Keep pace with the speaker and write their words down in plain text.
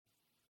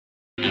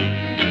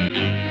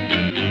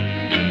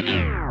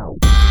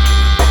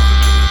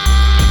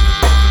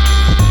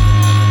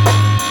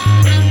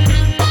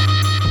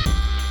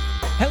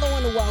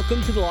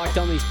welcome to the Locked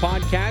On Leafs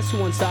podcast,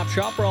 one-stop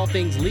shop for all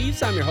things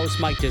Leafs. I'm your host,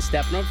 Mike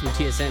DiStefano from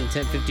TSN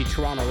 1050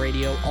 Toronto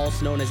Radio,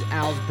 also known as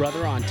Al's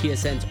brother on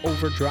TSN's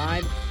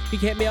Overdrive. You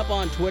can hit me up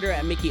on Twitter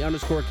at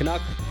Mickey_Canuck.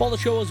 Follow the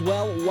show as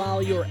well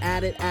while you're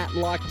at it at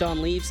Locked On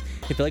Leafs.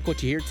 If you like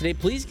what you hear today,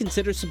 please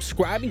consider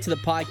subscribing to the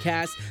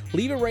podcast.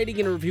 Leave a rating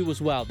and a review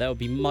as well. That would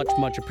be much,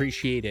 much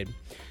appreciated.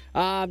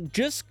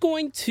 Just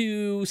going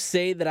to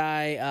say that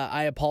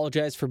I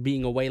apologize for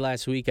being away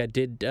last week. I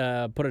did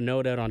put a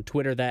note out on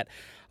Twitter that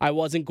I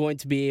wasn't going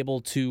to be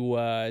able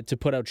to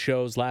put out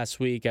shows last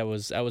week. I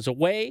was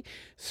away,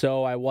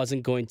 so I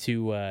wasn't going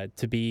to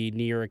be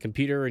near a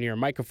computer or near a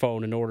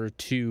microphone in order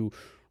to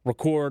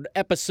record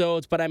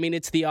episodes. But I mean,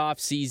 it's the off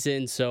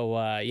season, so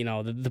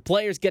the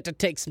players get to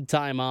take some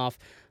time off.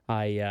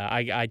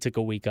 I took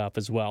a week off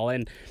as well.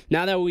 And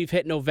now that we've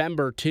hit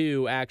November,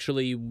 too,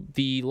 actually,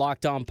 the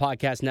Locked On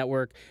Podcast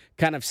Network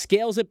kind of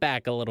scales it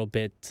back a little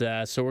bit.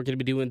 So we're going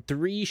to be doing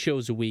 3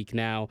 shows a week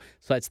now.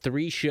 So that's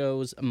 3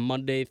 shows,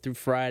 Monday through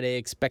Friday.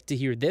 Expect to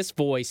hear this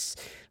voice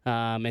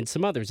and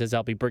some others, as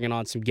I'll be bringing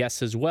on some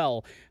guests as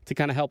well to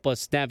kind of help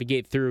us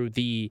navigate through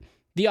the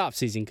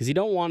offseason, because you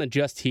don't want to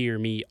just hear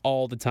me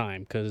all the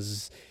time,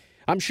 because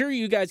I'm sure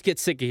you guys get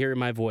sick of hearing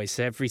my voice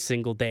every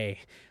single day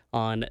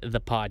on the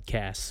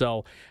podcast.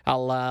 So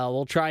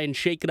we'll try and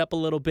shake it up a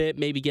little bit,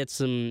 maybe get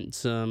some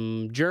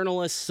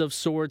journalists of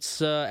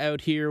sorts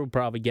out here. We'll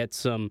probably get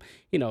some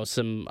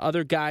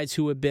other guys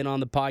who have been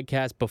on the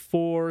podcast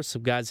before,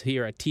 some guys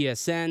here at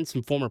TSN,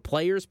 some former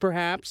players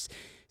perhaps.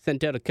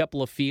 Sent out a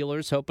couple of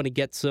feelers, hoping to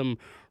get some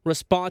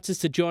responses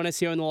to join us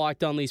here on the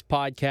Locked On Leafs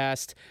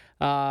podcast.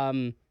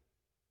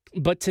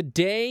 But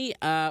today,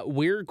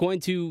 we're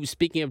going to,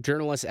 speaking of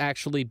journalists,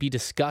 actually be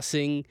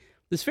discussing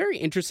this very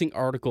interesting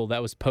article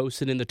that was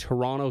posted in the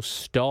Toronto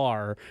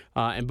Star.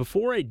 And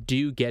before I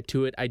do get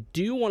to it, I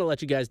do want to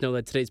let you guys know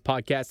that today's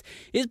podcast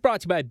is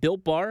brought to you by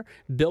Built Bar.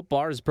 Built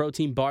Bar is a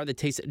protein bar that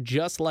tastes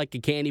just like a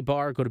candy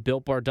bar. Go to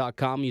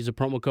BuiltBar.com, use the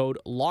promo code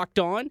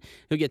LOCKEDON.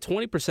 You'll get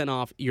 20%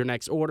 off your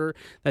next order.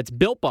 That's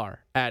Built Bar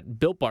at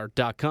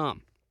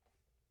BuiltBar.com.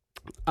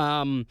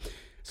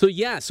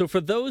 So for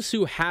those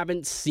who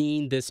haven't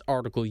seen this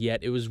article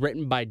yet, it was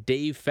written by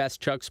Dave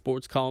Feschuk,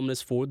 sports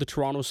columnist for the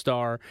Toronto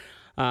Star.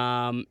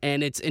 And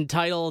it's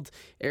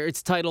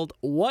titled,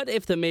 "What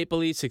if the Maple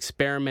Leafs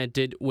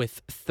experimented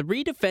with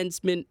 3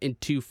 defensemen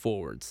and 2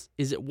 forwards?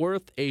 Is it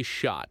worth a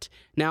shot?"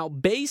 Now,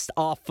 based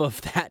off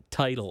of that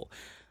title,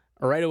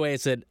 right away I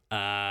said,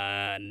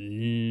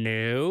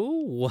 no,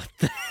 what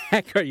the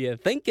heck are you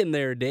thinking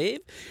there,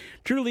 Dave?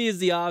 Truly is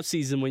the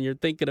offseason when you're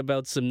thinking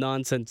about some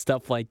nonsense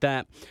stuff like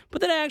that.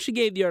 But then I actually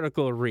gave the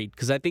article a read,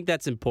 because I think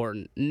that's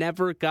important.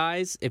 Never,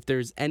 guys, if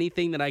there's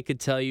anything that I could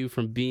tell you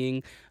from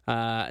being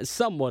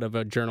somewhat of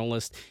a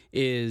journalist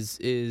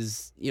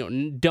is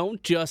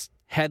don't just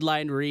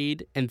headline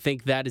read and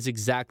think that is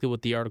exactly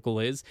what the article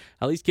is.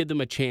 At least give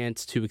them a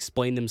chance to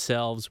explain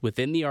themselves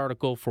within the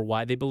article for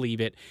why they believe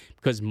it,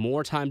 because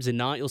more times than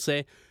not, you'll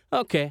say,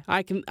 okay,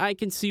 I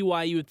can see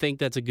why you would think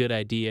that's a good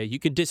idea. You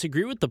can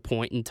disagree with the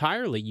point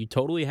entirely. You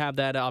totally have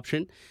that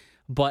option,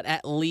 but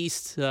at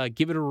least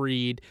give it a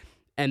read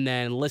and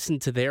then listen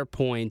to their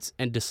points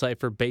and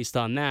decipher based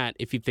on that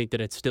if you think that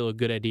it's still a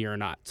good idea or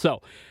not.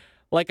 So,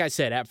 like I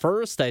said, at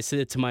first I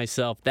said to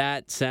myself,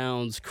 that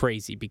sounds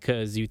crazy,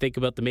 because you think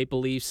about the Maple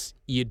Leafs,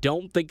 you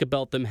don't think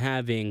about them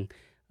having,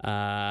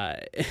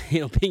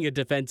 being a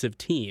defensive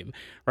team,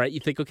 right? You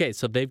think, okay,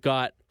 so they've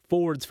got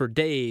forwards for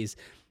days,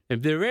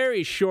 and they're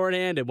very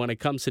short-handed when it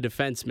comes to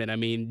defensemen. I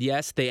mean,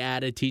 yes, they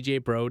added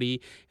TJ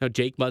Brody.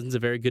 Jake Muzzin's a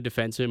very good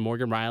defenseman,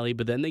 Morgan Riley,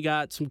 but then they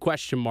got some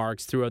question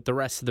marks throughout the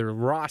rest of their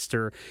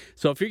roster.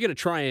 So if you're going to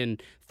try and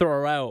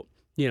throw out,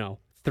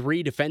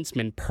 3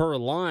 defensemen per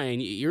line,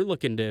 you're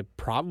looking to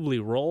probably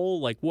roll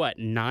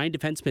 9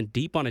 defensemen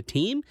deep on a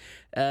team.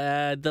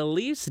 The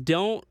Leafs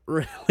don't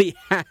really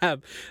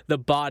have the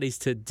bodies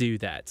to do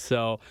that.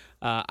 So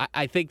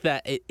I think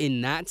that in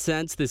that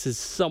sense, this is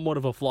somewhat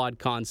of a flawed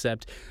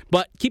concept.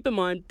 But keep in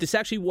mind, this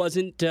actually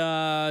wasn't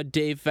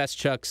Dave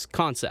Feschuk's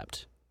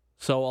concept.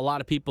 So a lot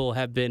of people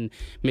have been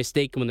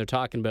mistaken when they're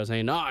talking about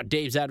saying,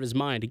 Dave's out of his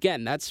mind.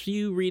 Again, that's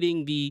you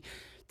reading the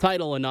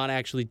title and not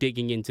actually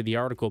digging into the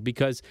article,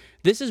 because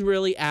this is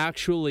really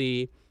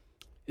actually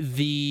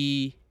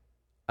the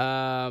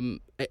a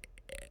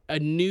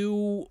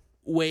new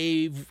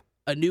way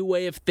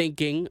of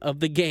thinking of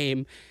the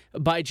game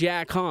by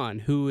Jack Hahn,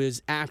 who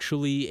is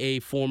actually a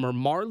former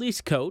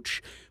Marlies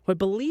coach, who I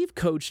believe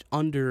coached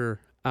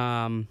under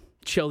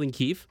Sheldon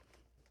Keefe.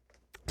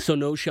 So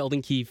knows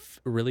Sheldon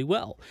Keefe really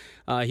well.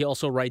 He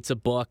also writes a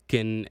book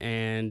and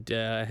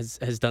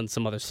has done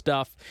some other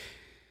stuff.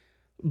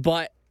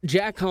 But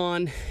Jack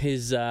Hahn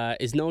is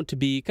known to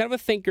be kind of a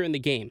thinker in the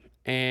game,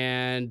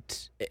 and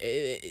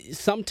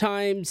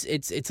sometimes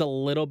it's a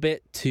little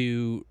bit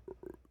too,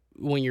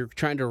 when you're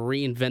trying to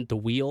reinvent the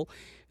wheel,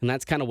 and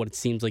that's kind of what it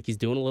seems like he's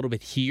doing a little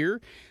bit here.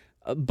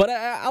 But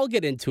I'll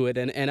get into it,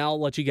 and I'll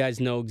let you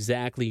guys know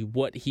exactly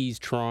what he's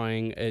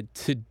trying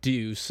to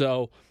do.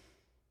 So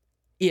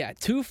Yeah,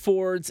 2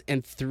 forwards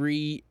and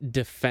 3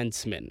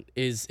 defensemen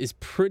is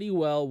pretty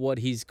well what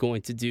he's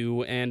going to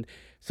do. And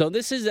so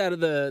this is a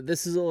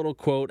little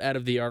quote out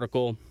of the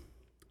article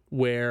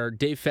where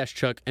Dave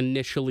Feschuk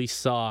initially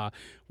saw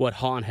what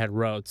Hahn had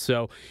wrote.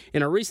 So,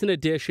 in a recent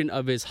edition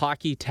of his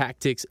Hockey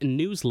Tactics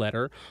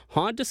newsletter,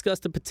 Hahn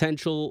discussed the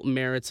potential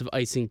merits of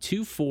icing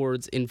 2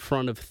 forwards in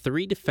front of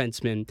 3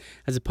 defensemen,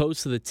 as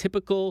opposed to the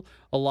typical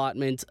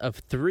allotment of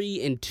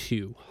 3 and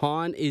 2.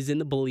 Hahn is in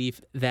the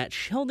belief that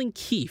Sheldon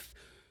Keefe,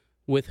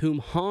 with whom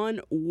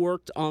Hahn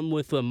worked on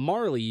with the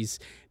Marlies,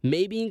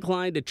 may be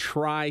inclined to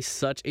try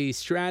such a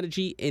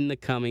strategy in the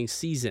coming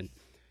season.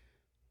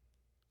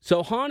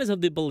 So Hahn is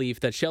of the belief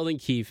that Sheldon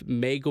Keefe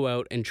may go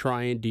out and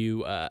try and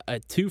do a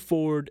 2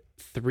 forward,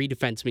 3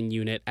 defenseman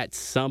unit at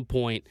some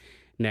point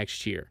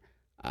next year.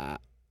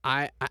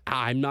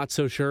 I'm not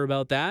so sure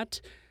about that.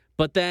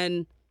 But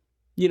then,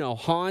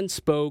 Hahn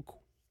spoke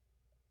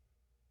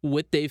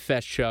with Dave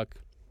Feschuk,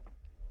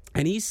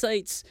 and he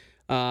cites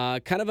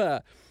kind of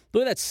a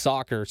look at that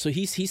soccer. So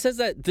he says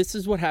that this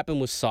is what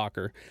happened with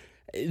soccer.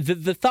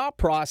 The thought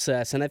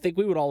process, and I think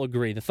we would all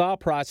agree, the thought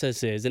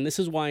process is, and this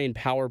is why in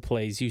power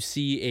plays you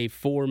see a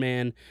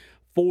 4-man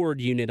forward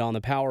unit on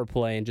the power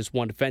play and just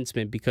 1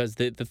 defenseman, because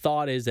the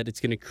thought is that it's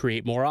going to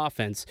create more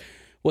offense.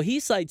 Well, he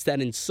cites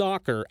that in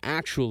soccer,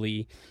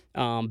 actually,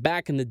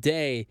 back in the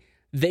day,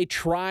 they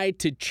tried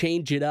to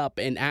change it up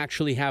and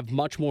actually have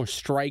much more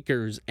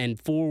strikers and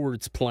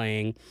forwards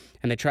playing,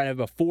 and they tried to have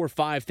a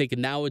 4-5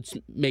 thinking that would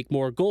make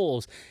more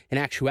goals. In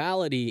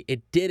actuality,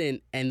 it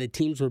didn't, and the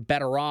teams were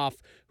better off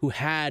who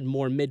had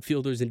more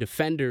midfielders and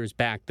defenders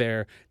back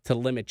there to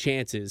limit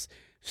chances.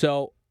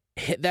 So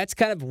that's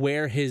kind of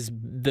where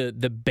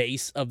the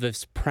base of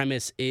this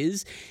premise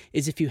is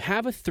if you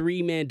have a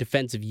 3-man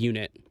defensive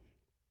unit,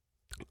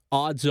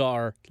 odds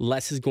are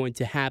less is going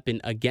to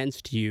happen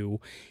against you.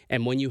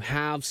 And when you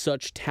have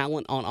such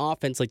talent on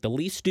offense like the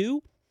Leafs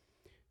do,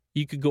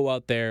 you could go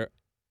out there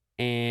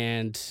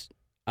and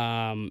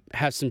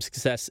have some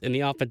success in the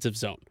offensive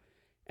zone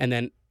and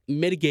then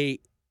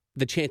mitigate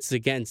the chances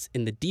against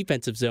in the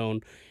defensive zone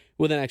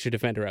with an extra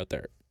defender out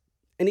there.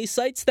 And he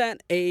cites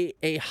that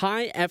a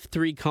high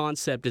F3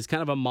 concept is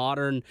kind of a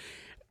modern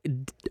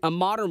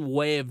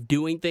way of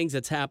doing things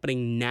that's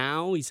happening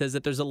now. He says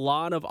that there's a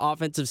lot of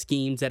offensive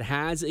schemes that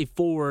has a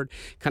forward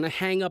kind of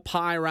hang up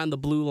high around the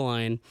blue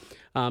line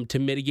to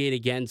mitigate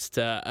against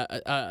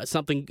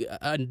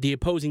the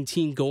opposing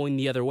team going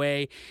the other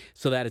way,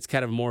 so that it's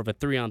kind of more of a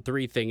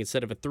 3-on-3 thing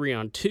instead of a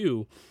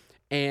 3-on-2.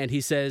 And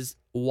he says,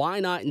 why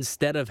not,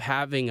 instead of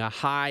having a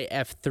high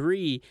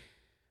F3,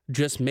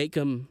 just make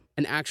him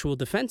an actual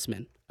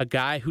defenseman, a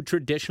guy who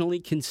traditionally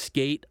can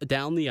skate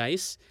down the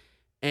ice.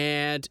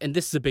 And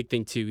this is a big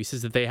thing, too. He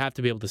says that they have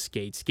to be able to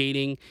skate.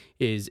 Skating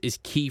is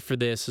key for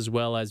this, as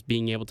well as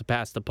being able to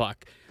pass the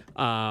puck,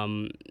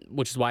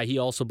 which is why he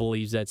also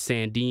believes that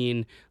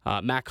Sandin,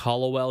 Mac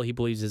Hollowell, he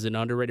believes is an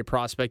underrated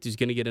prospect who's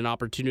going to get an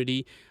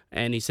opportunity.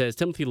 And he says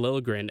Timothy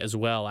Liljegren as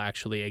well,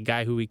 actually, a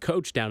guy who he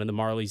coached down in the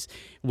Marlies,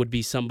 would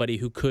be somebody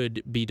who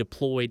could be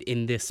deployed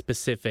in this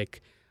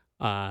specific,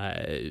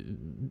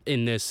 in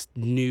this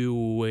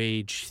new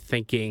age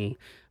thinking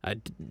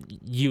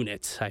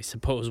unit, I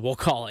suppose we'll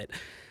call it.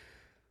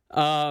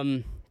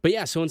 But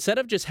yeah, so instead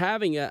of just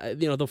having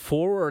the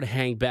forward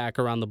hang back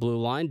around the blue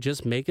line,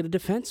 just make it a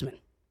defenseman.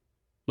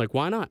 Like,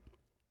 why not?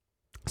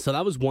 So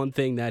that was one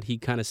thing that he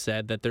kind of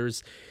said, that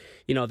there's,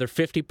 they're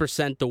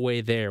 50% the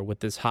way there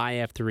with this high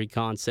F3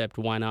 concept.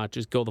 Why not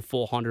just go the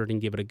full 100 and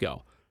give it a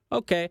go?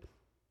 Okay.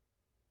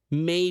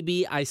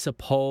 Maybe, I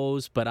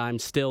suppose, but I'm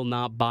still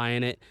not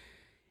buying it.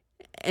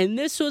 And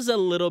this was a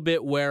little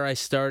bit where I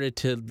started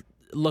to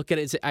look at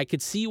it. I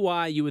could see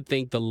why you would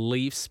think the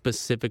Leafs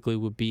specifically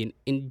would be an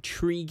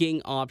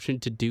intriguing option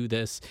to do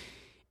this.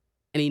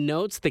 And he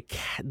notes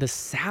the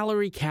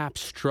salary cap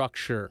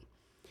structure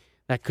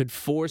that could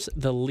force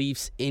the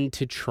Leafs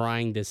into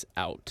trying this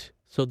out.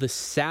 So the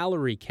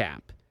salary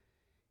cap,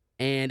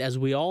 and as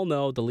we all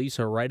know, the Leafs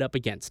are right up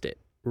against it.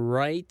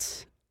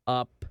 Right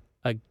up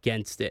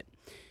against it.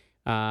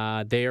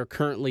 They are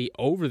currently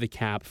over the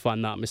cap, if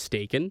I'm not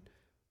mistaken.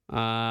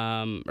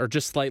 Or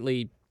just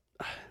slightly,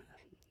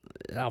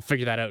 I'll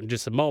figure that out in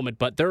just a moment,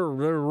 but they're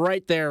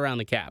right there around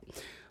the cap.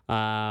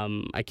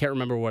 I can't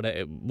remember what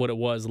it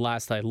was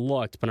last I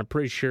looked, but I'm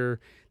pretty sure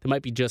they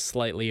might be just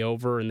slightly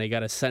over, and they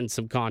got to send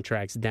some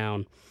contracts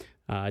down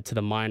to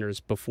the minors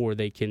before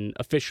they can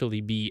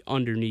officially be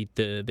underneath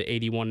the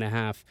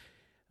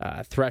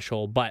 81.5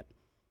 threshold. But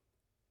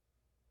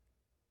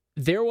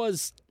there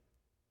was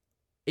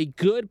a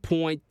good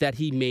point that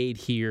he made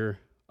here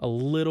a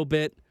little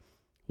bit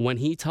when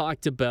he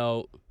talked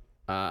about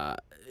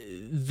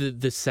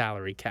the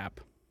salary cap.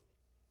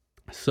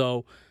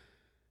 So,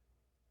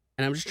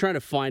 and I'm just trying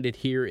to find it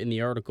here in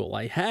the article.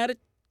 I had it,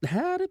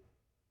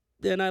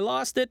 and I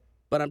lost it,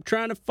 but I'm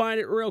trying to find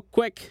it real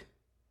quick.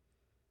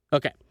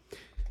 Okay.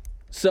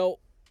 So,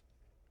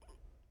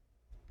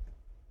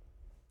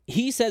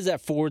 he says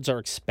that forwards are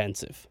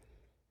expensive.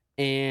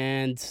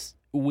 And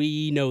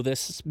we know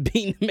this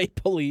being the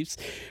Maple Leafs,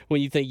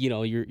 when you think,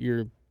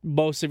 you're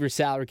most of your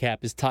salary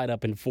cap is tied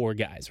up in 4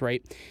 guys,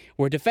 right?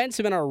 Where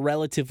defensemen are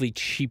relatively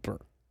cheaper,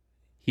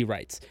 he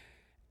writes.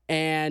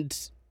 And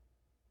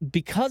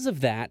because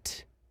of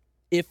that,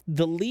 if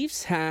the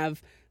Leafs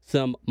have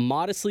some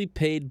modestly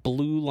paid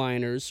blue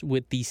liners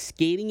with the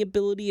skating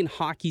ability and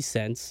hockey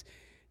sense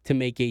to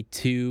make a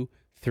 2-3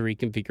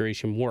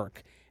 configuration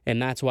work.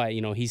 And that's why,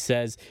 he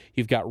says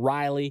you've got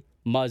Riley,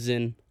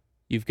 Muzzin,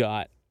 you've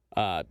got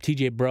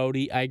TJ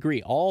Brody. I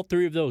agree. All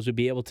 3 of those would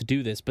be able to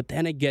do this, but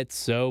then it gets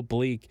so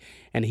bleak.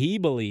 And he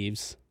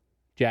believes,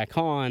 Jack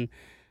Hahn,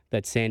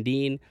 that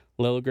Sandin,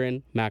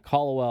 Liljegren, Mac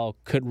Hollowell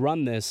could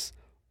run this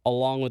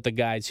along with the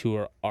guys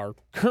who are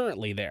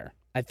currently there.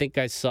 I think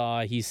I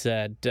saw, he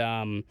said,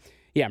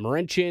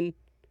 Marincin.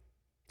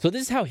 So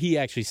this is how he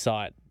actually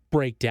saw it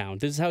break down.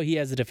 This is how he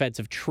has the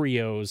defensive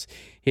trios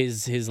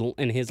his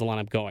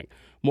lineup going.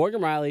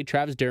 Morgan Riley,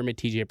 Travis Dermott,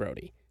 TJ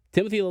Brody.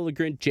 Timothy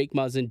Liljegren, Jake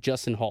Muzzin,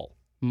 Justin Holl.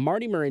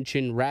 Marty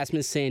Marincin,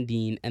 Rasmus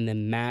Sandin, and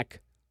then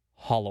Mac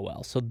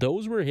Hollowell. So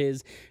those were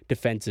his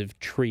defensive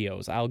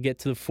trios. I'll get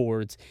to the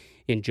forwards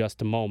in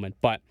just a moment.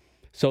 But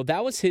so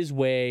that was his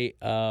way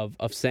of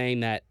saying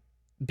that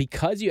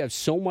because you have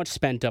so much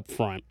spent up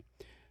front,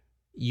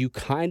 you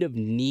kind of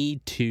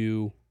need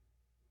to,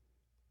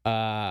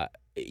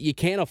 you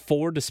can't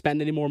afford to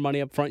spend any more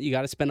money up front. You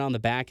got to spend on the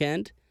back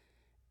end.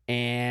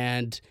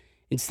 And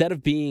instead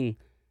of being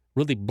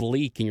really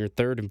bleak in your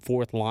 3rd and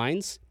 4th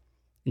lines,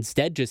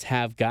 instead just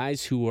have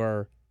guys who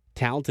are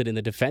talented in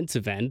the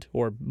defensive end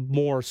or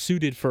more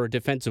suited for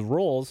defensive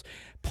roles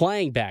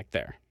playing back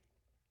there.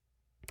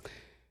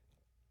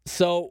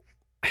 So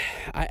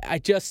I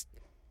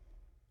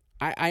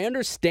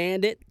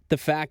understand it, the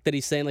fact that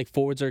he's saying like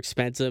forwards are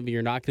expensive.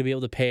 You're not going to be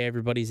able to pay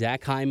everybody.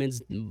 Zach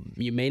Hyman's,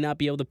 you may not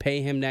be able to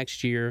pay him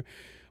next year.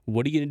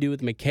 What are you going to do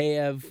with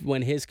Mikheyev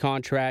when his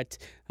contract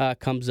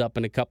comes up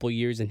in a couple of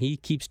years and he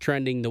keeps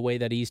trending the way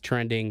that he's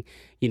trending?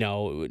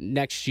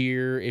 Next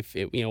year, if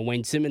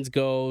Wayne Simmons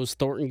goes,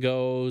 Thornton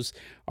goes,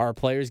 are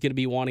players going to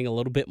be wanting a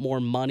little bit more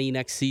money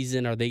next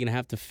season? Are they going to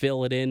have to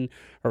fill it in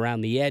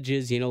around the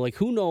edges?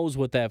 Who knows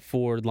what that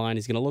forward line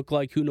is going to look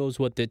like? Who knows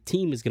what the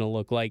team is going to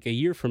look like a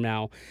year from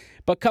now?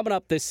 But coming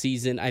up this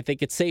season, I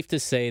think it's safe to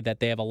say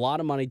that they have a lot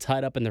of money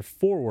tied up in their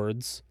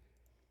forwards.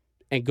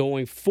 And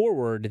going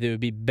forward, they would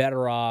be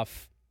better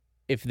off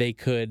if they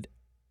could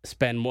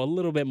spend a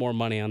little bit more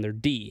money on their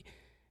D.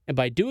 And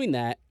by doing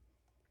that,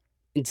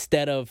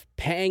 instead of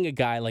paying a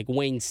guy like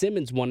Wayne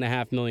Simmons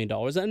 $1.5 million,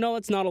 I know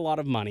it's not a lot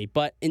of money,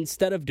 but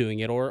instead of doing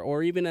it,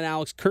 or even an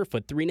Alex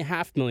Kerfoot,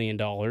 $3.5 million,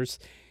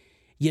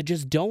 you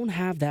just don't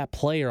have that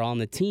player on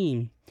the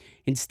team.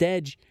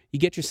 Instead, you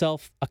get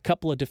yourself a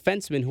couple of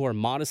defensemen who are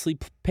modestly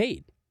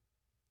paid,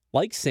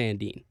 like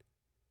Sandin,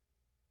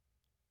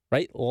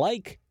 right?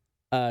 Like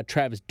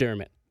Travis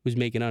Dermott, who's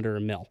making under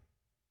 $1 million.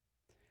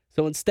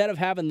 So instead of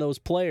having those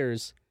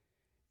players,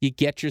 you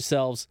get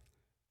yourselves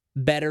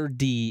better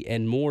D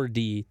and more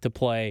D to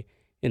play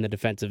in the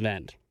defensive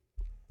end.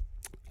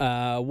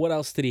 What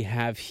else did he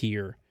have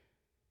here?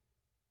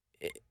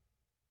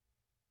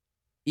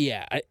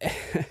 This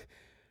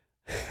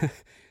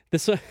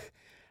one,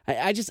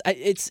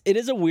 it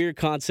is a weird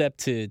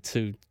concept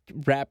to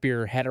wrap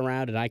your head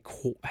around, and I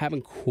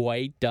haven't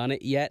quite done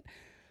it yet.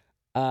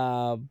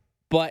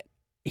 But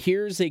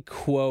here's a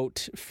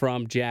quote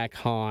from Jack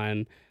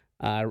Hahn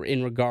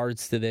in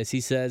regards to this.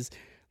 He says,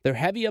 they're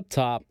heavy up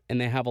top,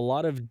 and they have a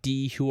lot of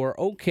D who are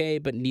okay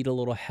but need a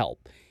little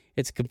help.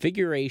 It's a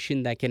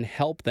configuration that can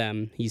help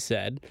them, he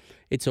said.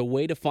 It's a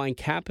way to find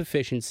cap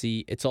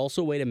efficiency. It's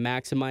also a way to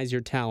maximize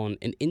your talent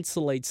and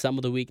insulate some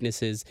of the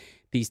weaknesses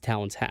these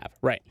talents have.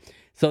 Right.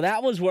 So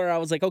that was where I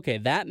was like, okay,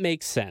 that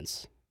makes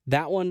sense.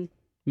 That one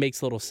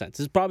makes a little sense.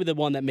 This is probably the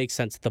one that makes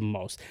sense the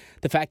most.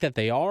 The fact that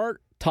they are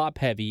top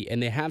heavy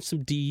and they have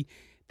some D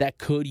that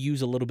could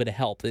use a little bit of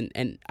help.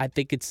 And I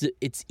think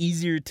it's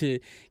easier to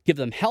give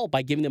them help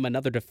by giving them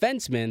another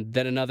defenseman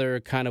than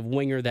another kind of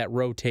winger that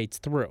rotates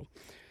through.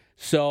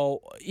 So,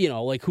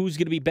 who's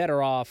going to be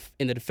better off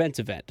in the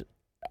defensive end?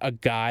 A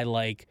guy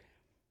like,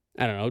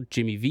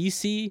 Jimmy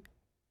Vesey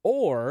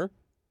or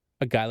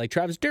a guy like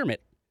Travis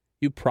Dermott.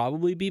 You'd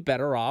probably be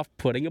better off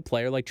putting a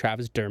player like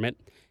Travis Dermott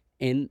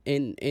in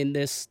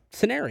this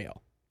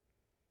scenario.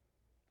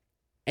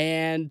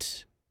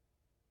 And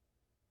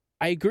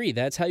I agree.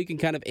 That's how you can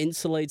kind of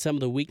insulate some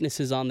of the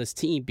weaknesses on this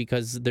team,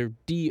 because their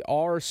D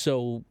are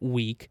so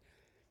weak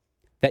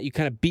that you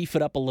kind of beef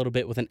it up a little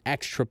bit with an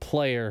extra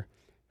player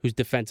who's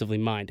defensively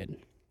minded.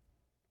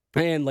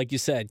 And like you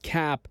said,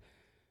 cap,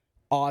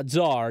 odds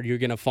are you're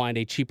going to find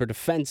a cheaper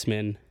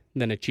defenseman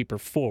than a cheaper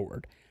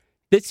forward.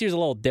 This year's a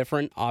little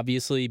different,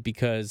 obviously,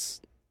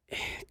 because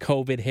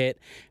COVID hit.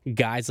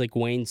 Guys like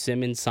Wayne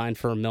Simmons signed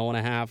for $1.5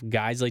 million.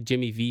 Guys like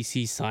Jimmy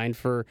Vesey signed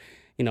for,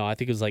 I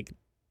think it was like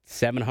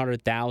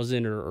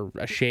 $700,000 or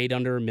a shade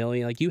under $1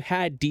 million. Like, you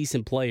had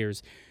decent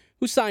players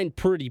who signed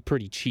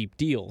pretty cheap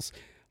deals.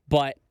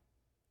 But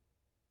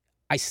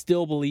I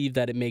still believe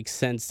that it makes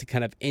sense to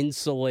kind of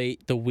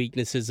insulate the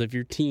weaknesses of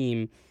your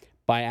team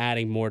by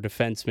adding more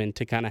defensemen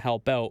to kind of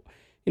help out,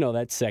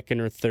 that second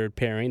or third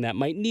pairing that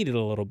might need it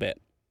a little bit.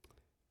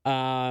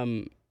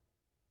 Or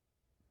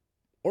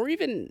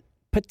even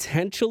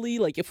potentially,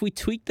 like if we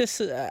tweak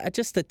this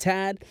just a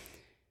tad.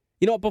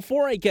 You know,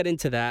 before I get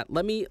into that,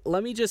 let me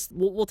just,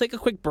 we'll take a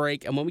quick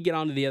break, and when we get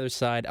on to the other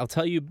side, I'll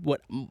tell you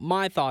what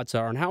my thoughts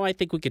are and how I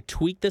think we could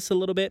tweak this a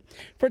little bit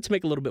for it to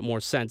make a little bit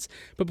more sense.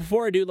 But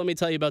before I do, let me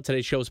tell you about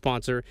today's show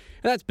sponsor,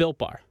 and that's Built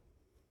Bar.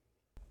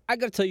 I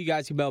got to tell you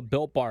guys about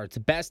Built Bar. It's the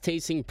best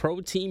tasting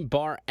protein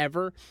bar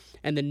ever,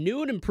 and the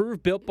new and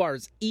improved Built Bar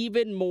is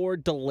even more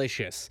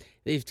delicious.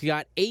 They've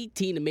got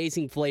 18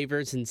 amazing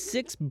flavors and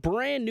 6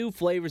 brand new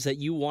flavors that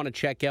you want to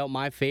check out.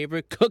 My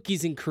favorite,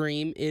 cookies and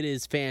cream. It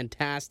is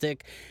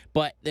fantastic.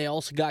 But they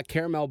also got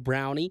caramel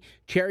brownie,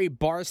 cherry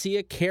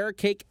barcia, carrot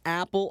cake,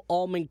 apple,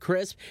 almond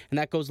crisp, and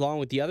that goes along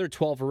with the other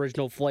 12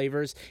 original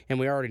flavors. And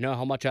we already know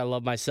how much I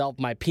love myself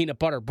my peanut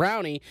butter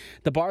brownie.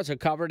 The bars are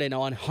covered in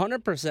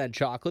 100%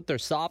 chocolate. They're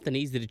soft and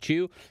easy to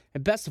chew.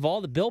 And best of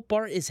all, the Built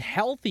Bar is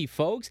healthy,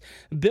 folks.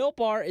 Built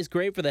Bar is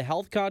great for the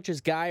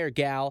health-conscious guy or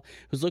gal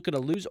who's looking to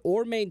lose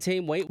or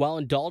maintain weight while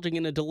indulging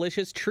in a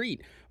delicious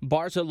treat.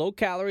 Bars are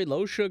low-calorie,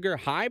 low-sugar,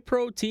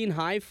 high-protein,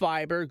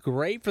 high-fiber,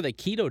 great for the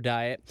keto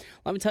diet.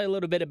 Let me tell you a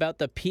little bit about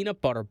the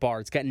peanut butter bar.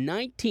 It's got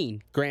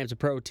 19 grams of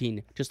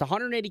protein, just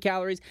 180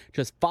 calories,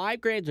 just 5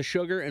 grams of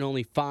sugar, and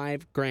only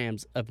 5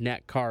 grams of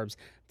net carbs.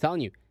 I'm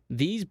telling you,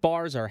 these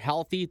bars are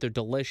healthy, they're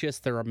delicious,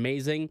 they're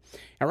amazing.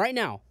 And right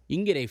now, you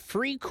can get a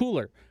free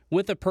cooler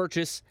with a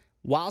purchase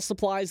while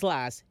supplies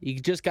last. You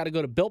just got to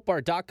go to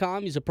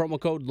BuiltBar.com, use the promo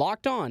code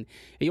LOCKEDON, and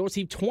you'll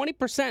receive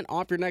 20%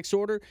 off your next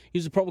order.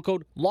 Use the promo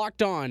code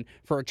LOCKEDON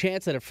for a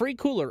chance at a free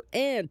cooler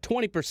and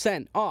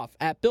 20% off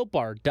at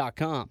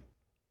BuiltBar.com.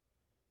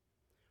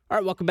 All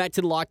right, welcome back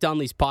to the Locked On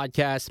Leafs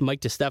podcast.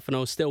 Mike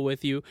DiStefano still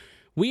with you.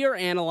 We are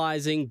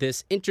analyzing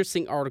this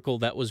interesting article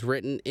that was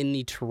written in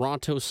the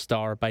Toronto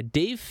Star by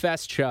Dave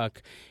Feschuk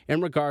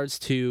in regards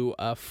to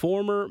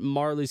former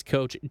Marlies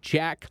coach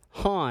Jack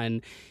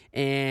Hahn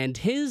and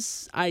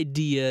his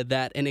idea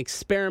that an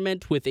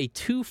experiment with a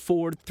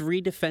 2-forward, 3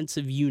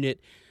 defensive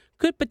unit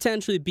could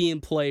potentially be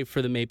in play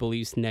for the Maple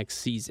Leafs next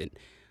season.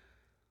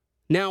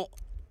 Now,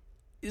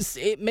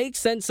 it makes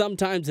sense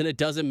sometimes and it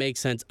doesn't make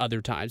sense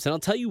other times, and I'll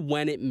tell you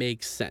when it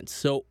makes sense.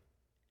 So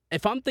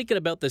if I'm thinking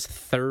about this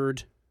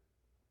third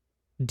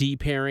D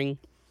pairing,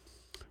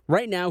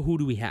 right now, who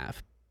do we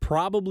have?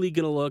 Probably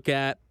going to look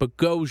at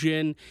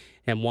Bogosian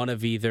and one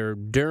of either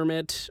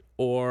Dermott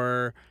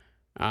or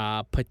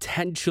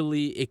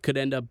potentially it could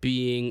end up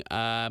being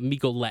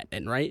Mikko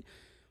Lehtonen, right?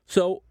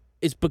 So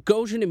is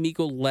Bogosian and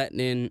Mikko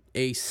Lehtonen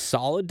a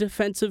solid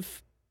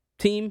defensive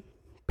team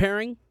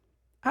pairing?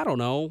 I don't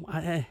know.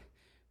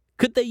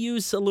 Could they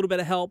use a little bit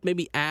of help?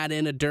 Maybe add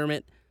in a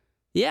Dermott?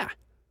 Yeah,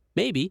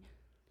 maybe.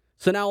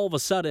 So now all of a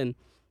sudden,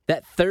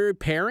 that third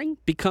pairing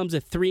becomes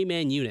a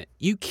 3-man unit.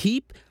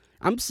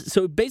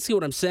 So basically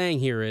what I'm saying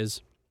here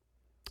is,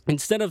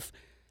 instead of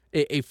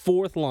a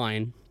fourth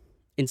line,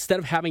 instead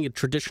of having a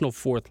traditional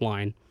fourth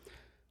line,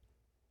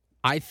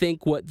 I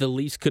think what the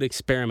Leafs could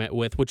experiment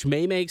with, which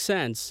may make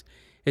sense,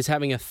 is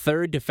having a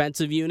third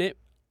defensive unit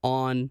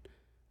or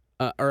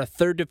a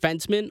third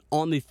defenseman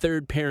on the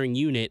third pairing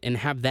unit and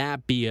have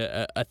that be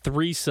a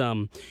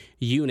threesome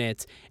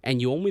unit, and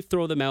you only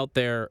throw them out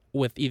there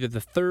with either the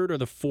third or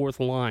the fourth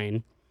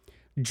line,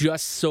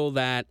 just so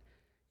that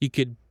you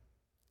could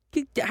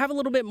have a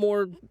little bit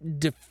more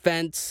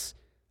defense,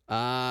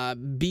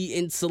 be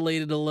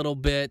insulated a little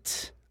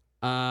bit,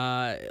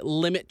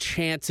 limit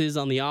chances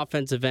on the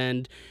offensive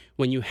end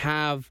when you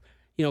have,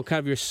 kind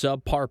of your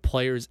subpar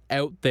players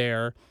out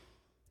there,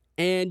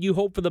 and you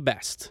hope for the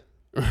best,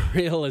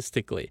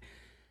 realistically.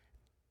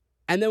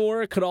 And then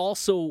where it could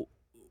also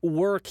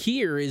work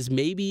here is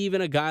maybe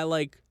even a guy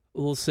like,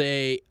 we'll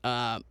say,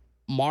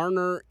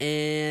 Marner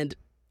and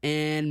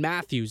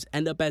Matthews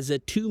end up as a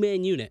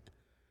 2-man unit.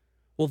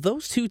 Well,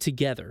 those two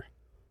together,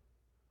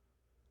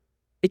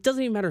 it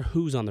doesn't even matter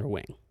who's on their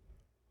wing.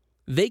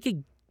 They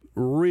could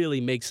really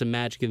make some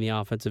magic in the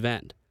offensive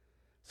end.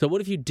 So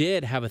what if you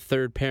did have a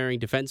third pairing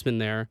defenseman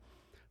there,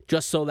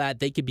 just so that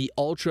they could be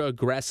ultra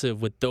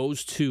aggressive with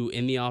those two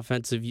in the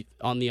offensive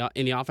in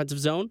the offensive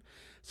zone,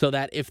 so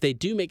that if they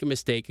do make a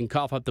mistake and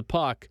cough up the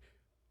puck,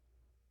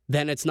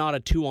 then it's not a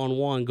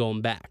 2-on-1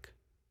 going back,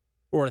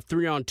 or a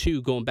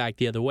 3-on-2 going back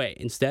the other way.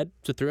 Instead,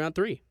 it's a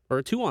 3-on-3 or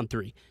a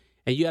 2-on-3.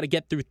 And you got to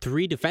get through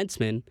 3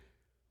 defensemen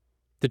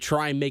to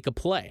try and make a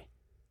play.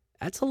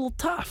 That's a little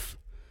tough.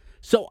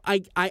 So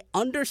I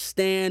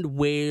understand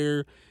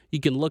where you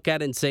can look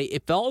at it and say,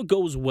 if all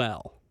goes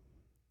well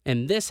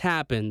and this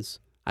happens,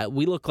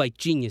 we look like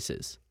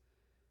geniuses.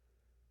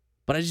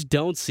 But I just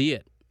don't see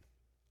it.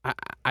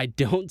 I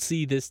don't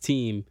see this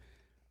team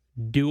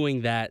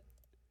doing that.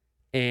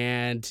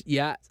 And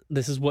yeah,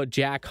 this is what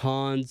Jack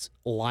Hahn's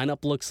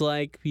lineup looks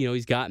like.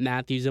 He's got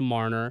Matthews and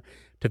Marner,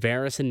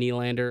 Tavares and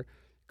Nylander,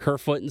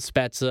 Kerfoot and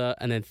Spezza,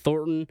 and then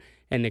Thornton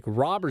and Nick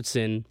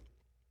Robertson.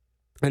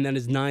 And then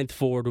his 9th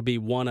forward would be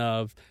one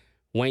of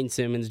Wayne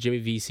Simmons, Jimmy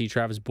Vesey,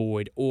 Travis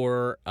Boyd,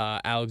 or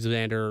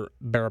Alexander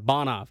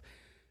Barabanov.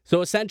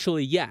 So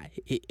essentially, yeah,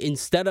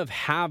 instead of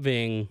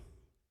having,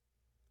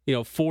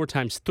 4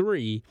 times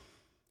 3,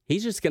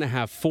 He's just going to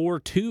have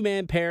 4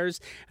 two-man pairs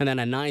and then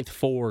a ninth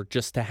forward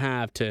just to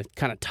have to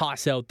kind of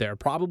toss out there.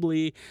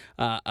 Probably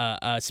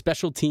a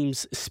special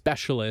teams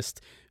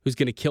specialist who's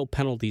going to kill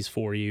penalties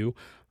for you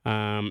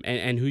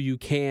and who you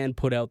can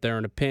put out there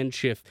in a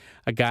pinch if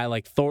a guy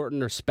like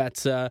Thornton or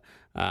Spezza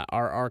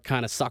are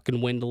kind of sucking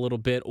wind a little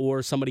bit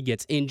or somebody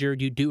gets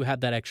injured. You do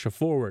have that extra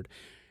forward.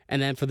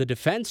 And then for the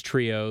defense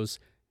trios,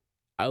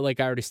 like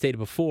I already stated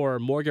before,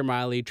 Morgan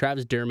Rielly,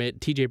 Travis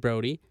Dermott, TJ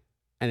Brody.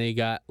 And then you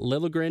got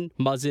Liljegren,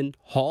 Muzzin,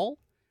 Hall,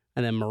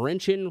 and then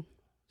Marincin,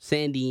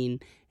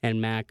 Sandin, and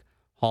Mac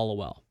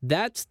Hollowell.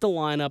 That's the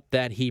lineup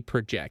that he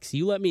projects.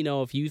 You let me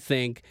know if you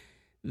think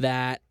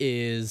that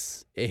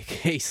is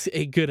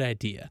a good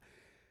idea.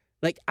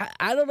 Like,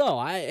 I don't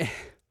know.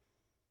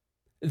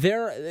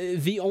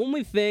 The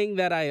only thing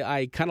that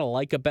I kind of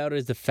like about it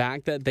is the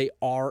fact that they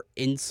are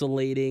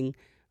insulating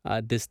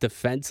this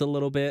defense a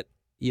little bit.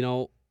 You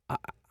know,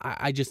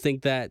 I just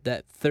think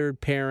that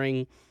third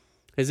pairing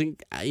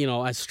isn't,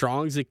 as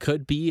strong as it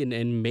could be,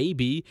 and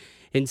maybe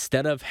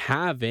instead of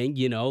having,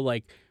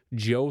 like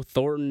Joe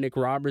Thornton, Nick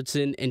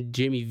Robertson, and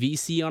Jimmy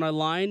Vesey on a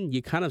line,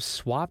 you kind of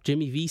swap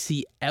Jimmy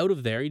Vesey out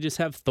of there. You just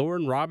have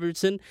Thornton,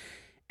 Robertson,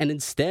 and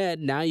instead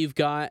now you've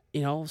got,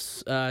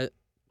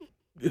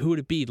 who would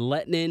it be?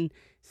 Lettinen,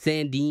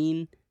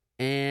 Sandin,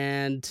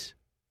 and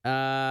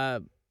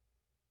Dermott,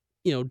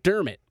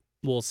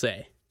 we'll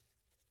say.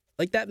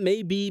 Like, that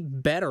may be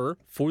better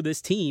for this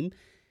team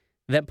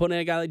than putting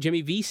a guy like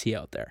Jimmy Vesey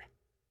out there.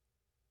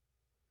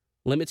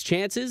 Limits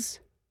chances,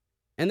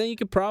 and then you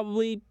could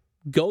probably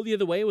go the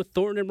other way with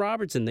Thornton and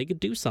Robertson. They could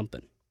do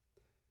something.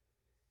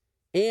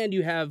 And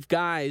you have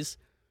guys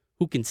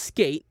who can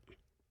skate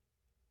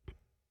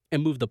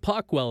and move the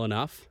puck well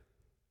enough,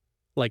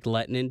 like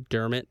Lettinen,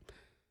 Dermott,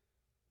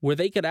 where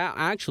they could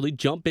actually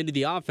jump into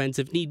the offense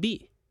if need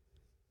be.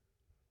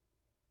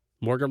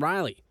 Morgan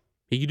Rielly,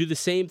 he could do the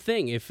same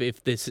thing if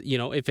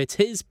it's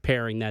his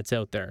pairing that's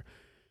out there.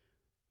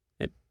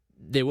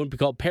 They wouldn't be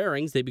called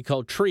pairings. They'd be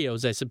called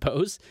trios, I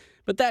suppose.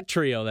 But that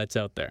trio that's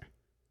out there.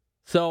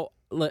 So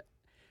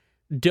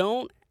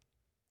don't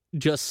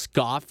just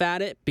scoff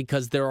at it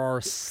because there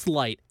are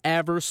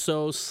ever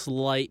so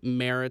slight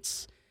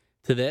merits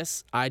to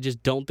this. I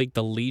just don't think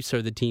the Leafs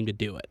are the team to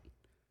do it.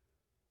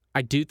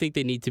 I do think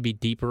they need to be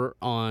deeper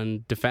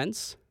on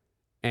defense.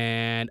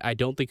 And I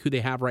don't think who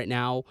they have right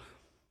now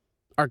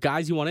are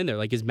guys you want in there.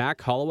 Like, is Mac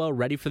Hollowell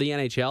ready for the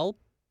NHL?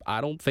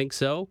 I don't think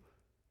so.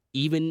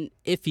 Even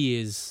if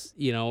he is,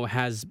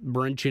 has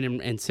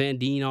Marincin and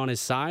Sandin on his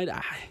side,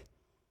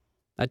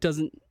 that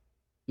doesn't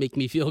make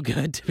me feel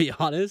good, to be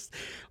honest.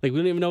 Like, we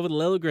don't even know if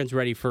Liljegren's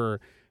ready for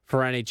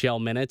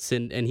NHL minutes,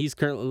 and he's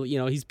currently,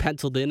 he's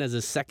penciled in as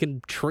a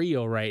second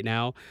trio right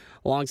now,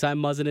 alongside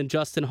Muzzin and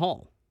Justin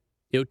Hall.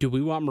 Do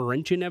we want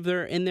Marincin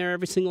in there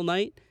every single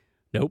night?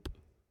 Nope.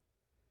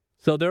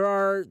 So there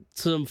are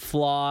some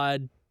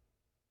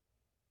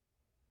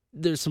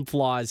There's some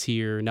flaws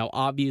here. Now,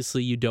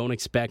 obviously, you don't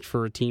expect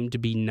for a team to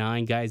be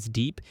 9 guys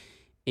deep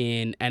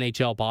in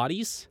NHL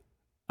bodies.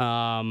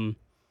 But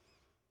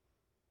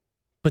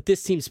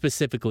this team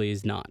specifically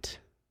is not.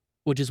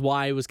 Which is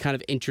why it was kind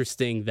of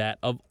interesting that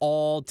of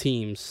all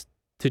teams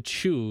to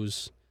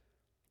choose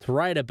to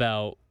write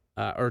about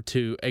or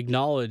to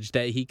acknowledge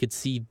that he could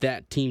see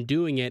that team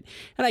doing it.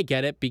 And I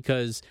get it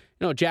because,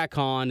 Jack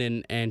Hahn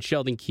and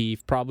Sheldon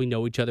Keefe probably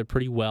know each other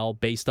pretty well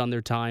based on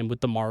their time with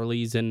the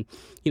Marlies. And,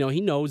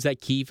 he knows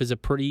that Keefe is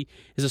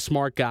a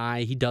smart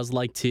guy. He does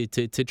like to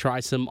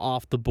try some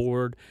off the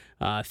board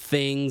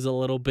things a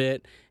little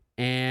bit.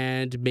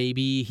 And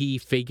maybe he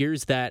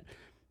figures that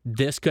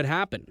this could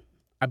happen.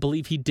 I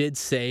believe he did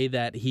say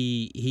that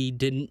he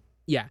didn't.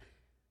 Yeah.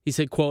 He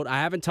said, quote,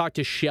 "I haven't talked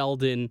to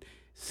Sheldon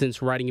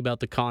since writing about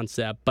the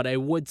concept, but I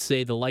would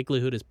say the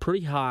likelihood is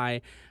pretty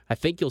high. I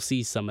think you'll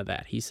see some of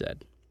that," he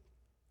said.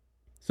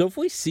 So if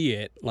we see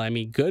it, I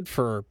mean, good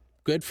for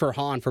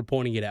Hahn for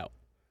pointing it out.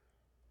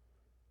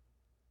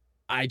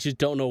 I just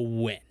don't know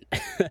when.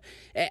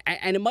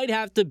 And it might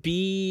have to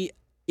be,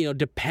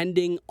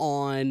 depending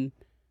on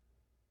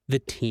the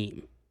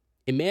team.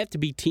 It may have to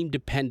be team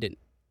dependent.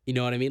 You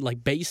know what I mean?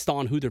 Like, based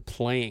on who they're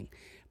playing.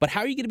 But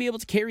how are you going to be able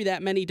to carry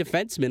that many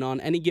defensemen on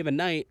any given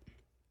night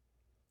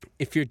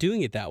if you're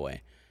doing it that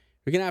way?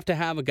 You're going to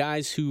have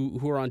guys who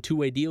are on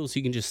two-way deals so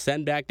you can just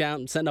send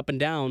up and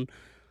down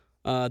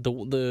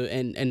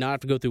and not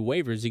have to go through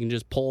waivers. You can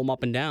just pull them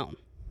up and down.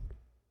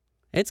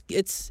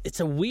 It's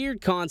a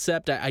weird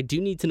concept. I do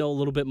need to know a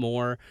little bit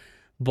more,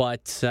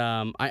 but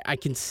I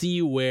can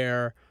see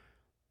where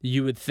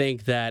you would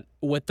think that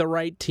with the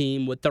right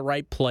team, with the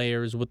right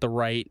players, with the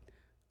right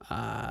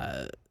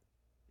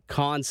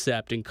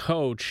concept and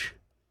coach,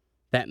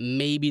 that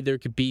maybe there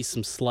could be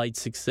some slight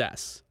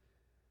success.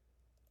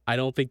 I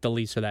don't think the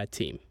Leafs are that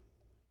team.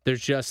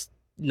 There's just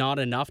not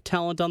enough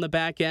talent on the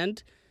back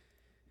end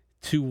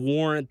to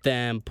warrant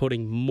them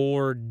putting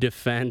more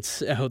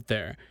defense out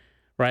there,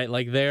 right?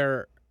 Like,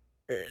 they're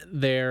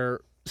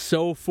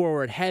so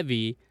forward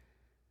heavy.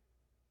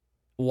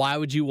 Why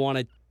would you want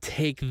to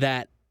take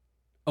that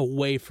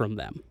away from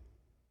them?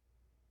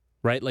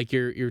 right? Like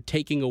you're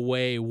taking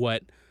away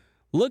what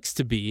looks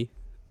to be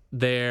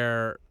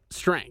their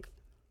strength.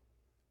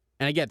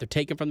 And again, they're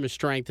taking from their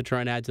strength to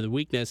try and add to the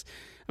weakness.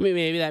 I mean,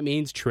 maybe that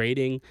means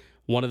trading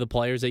one of the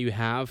players that you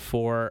have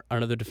for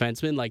another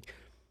defenseman. Like,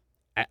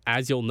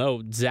 as you'll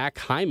know, Zach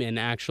Hyman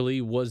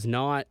actually was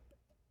Zach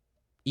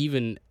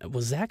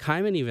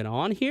Hyman even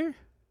on here?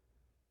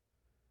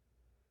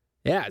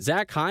 Yeah,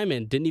 Zach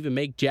Hyman didn't even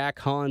make Jack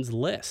Hahn's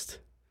list.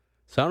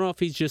 So I don't know if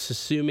he's just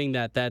assuming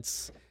that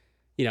that's,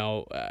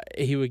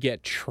 he would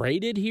get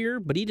traded here,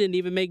 but he didn't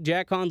even make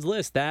Jack Hahn's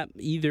list. That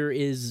either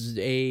is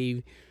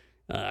a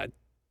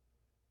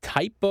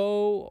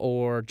typo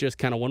or just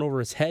kind of went over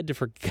his head to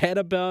forget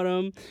about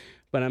him.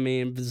 But I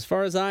mean, as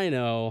far as I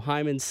know,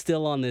 Hyman's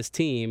still on this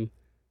team.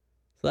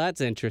 So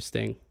that's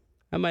interesting.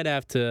 I might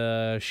have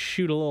to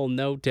shoot a little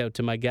note out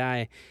to my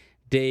guy,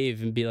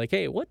 Dave, and be like,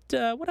 hey, what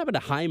happened to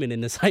Hyman in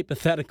this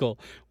hypothetical?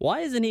 Why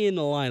isn't he in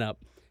the lineup?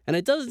 And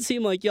it doesn't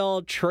seem like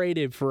y'all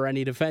traded for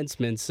any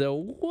defensemen. So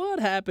what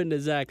happened to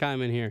Zach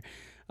Hyman here?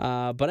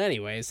 But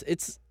anyways,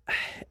 it's,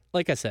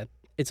 like I said,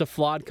 it's a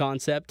flawed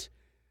concept.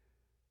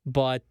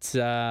 But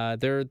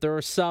there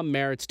are some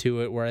merits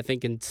to it where I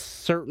think in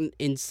certain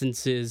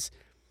instances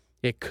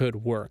it could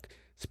work.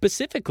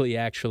 Specifically,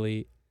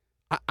 actually,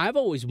 I've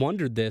always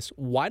wondered this.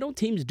 Why don't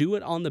teams do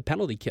it on the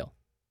penalty kill?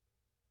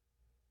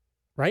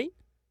 Right?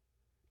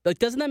 Like,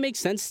 doesn't that make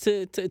sense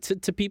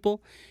to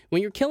people?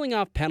 When you're killing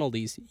off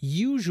penalties,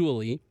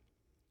 usually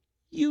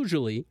you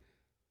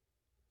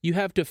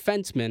have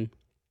defensemen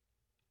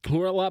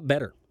who are a lot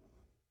better.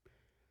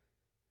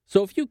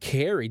 So if you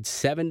carried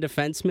 7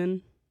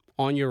 defensemen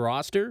on your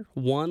roster,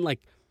 and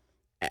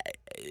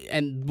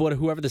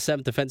whoever the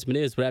 7th defenseman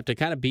is would have to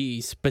kind of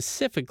be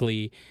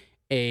specifically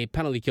a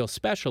penalty kill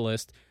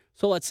specialist.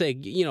 So let's say,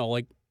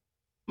 like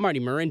Marty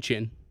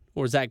Marincin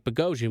or Zach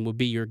Bogosian would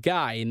be your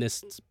guy in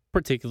this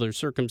particular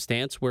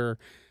circumstance where,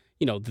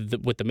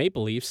 with the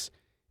Maple Leafs.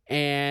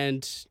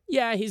 And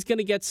yeah, he's going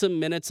to get some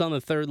minutes on the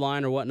third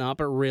line or whatnot,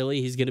 but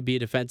really he's going to be a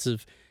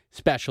defensive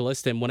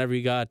specialist. And whenever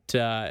you got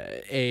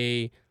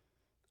a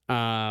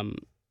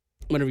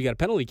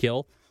penalty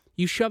kill,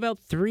 you shove out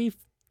three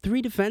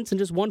defense and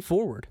just 1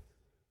 forward.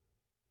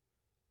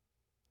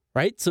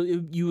 Right? So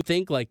you would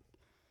think like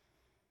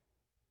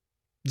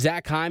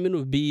Zach Hyman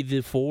would be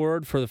the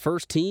forward for the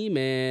first team,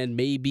 and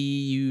maybe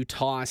you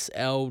toss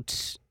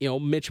out,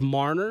 Mitch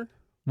Marner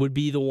would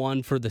be the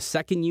one for the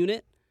second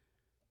unit.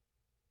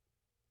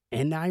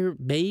 And now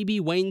maybe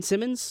Wayne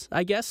Simmons,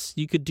 I guess.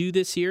 You could do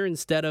this here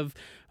instead of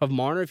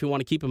Marner if you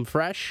want to keep him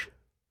fresh.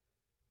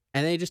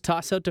 And then you just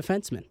toss out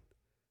defensemen.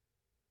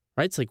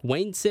 Right? It's like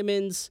Wayne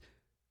Simmons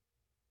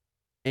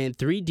and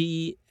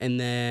 3D,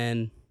 and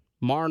then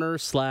Marner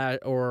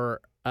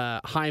or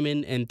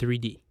Hyman and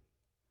 3D.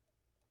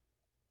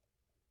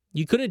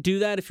 You couldn't do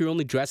that if you're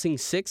only dressing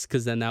 6,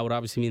 because then that would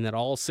obviously mean that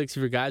all 6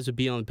 of your guys would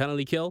be on the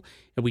penalty kill,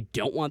 and we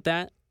don't want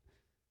that.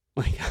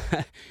 Like,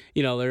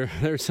 there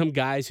are some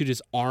guys who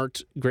just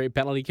aren't great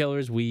penalty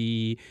killers.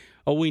 We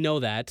know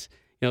that.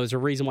 There's a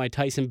reason why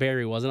Tyson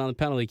Barrie wasn't on the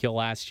penalty kill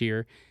last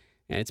year,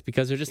 and it's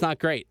because they're just not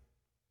great.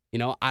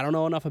 I don't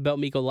know enough about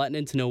Mikko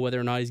Lehtinen to know whether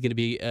or not he's going to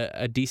be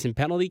a decent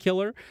penalty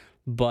killer,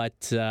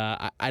 but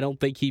I don't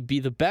think he'd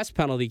be the best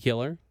penalty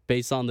killer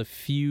based on the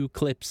few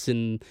clips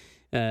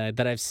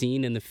that I've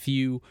seen and the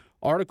few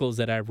articles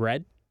that I've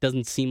read.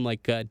 Doesn't seem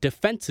like a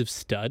defensive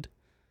stud,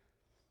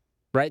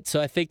 right?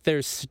 So I think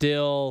there's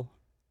still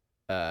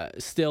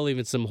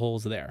even some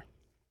holes there.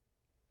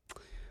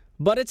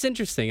 But it's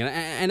interesting,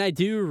 and I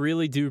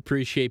really do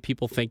appreciate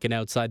people thinking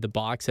outside the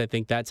box. I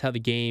think that's how the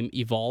game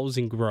evolves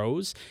and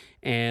grows,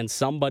 and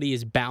somebody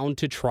is bound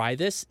to try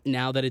this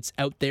now that it's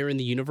out there in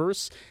the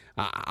universe.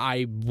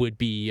 I would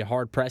be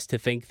hard-pressed to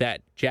think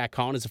that Jack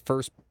Hahn is the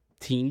first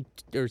team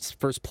or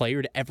first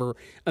player to ever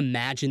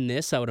imagine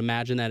this. I would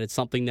imagine that it's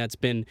something that's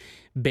been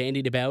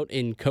bandied about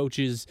in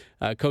coaches'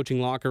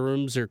 coaching locker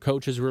rooms or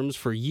coaches' rooms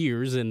for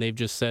years, and they've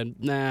just said,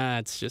 nah,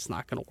 it's just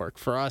not going to work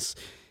for us.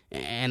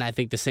 And I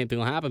think the same thing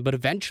will happen. But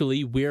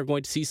eventually, we are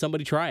going to see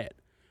somebody try it.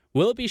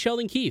 Will it be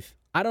Sheldon Keefe?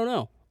 I don't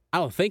know. I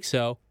don't think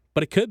so.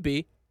 But it could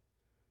be.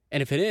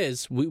 And if it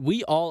is,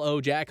 we all owe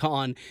Jack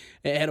Hahn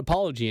an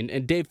apology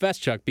and Dave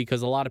Feschuk,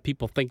 because a lot of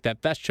people think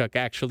that Feschuk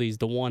actually is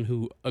the one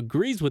who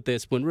agrees with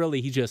this, when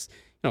really he just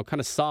kind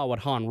of saw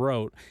what Hahn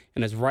wrote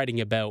and is writing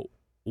about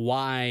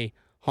why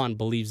Hahn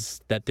believes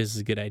that this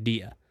is a good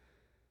idea.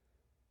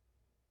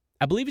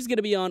 I believe he's going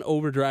to be on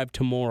Overdrive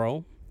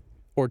tomorrow,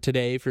 or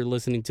today if you're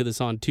listening to this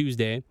on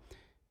Tuesday,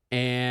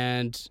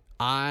 and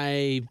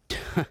I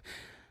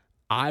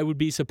would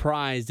be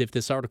surprised if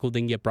this article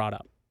didn't get brought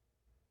up.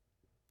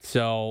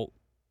 So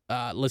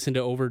listen to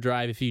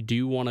Overdrive if you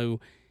do want to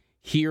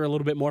hear a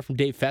little bit more from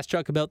Dave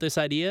Feschuk about this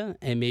idea,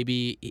 and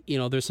maybe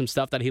there's some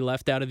stuff that he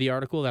left out of the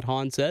article that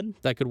Hahn said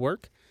that could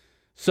work.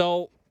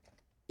 So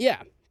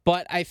yeah,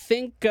 but I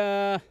think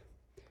that's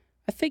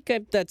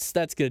going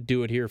to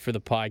do it here for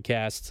the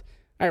podcast.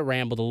 I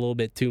rambled a little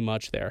bit too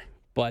much there,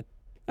 but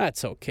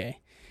that's okay.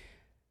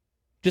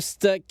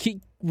 Just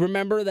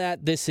remember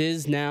that this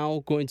is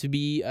now going to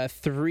be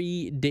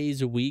 3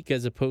 days a week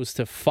as opposed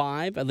to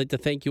 5. I'd like to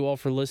thank you all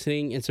for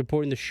listening and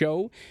supporting the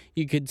show.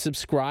 You could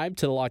subscribe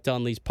to the Locked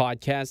On Leafs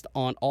podcast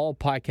on all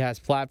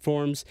podcast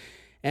platforms.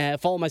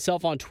 Follow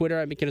myself on Twitter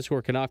at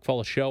McKinnis_Canuck.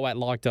 Follow the show at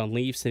Locked On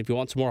Leafs. And if you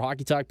want some more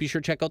hockey talk, be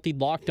sure to check out the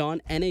Locked On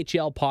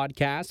NHL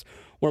podcast,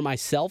 where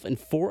myself and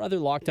 4 other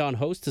Locked On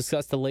hosts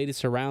discuss the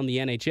latest around the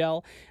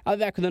NHL. I'll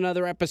be back with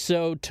another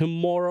episode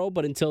tomorrow,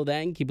 but until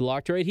then, keep it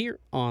locked right here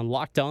on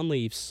Locked On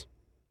Leafs.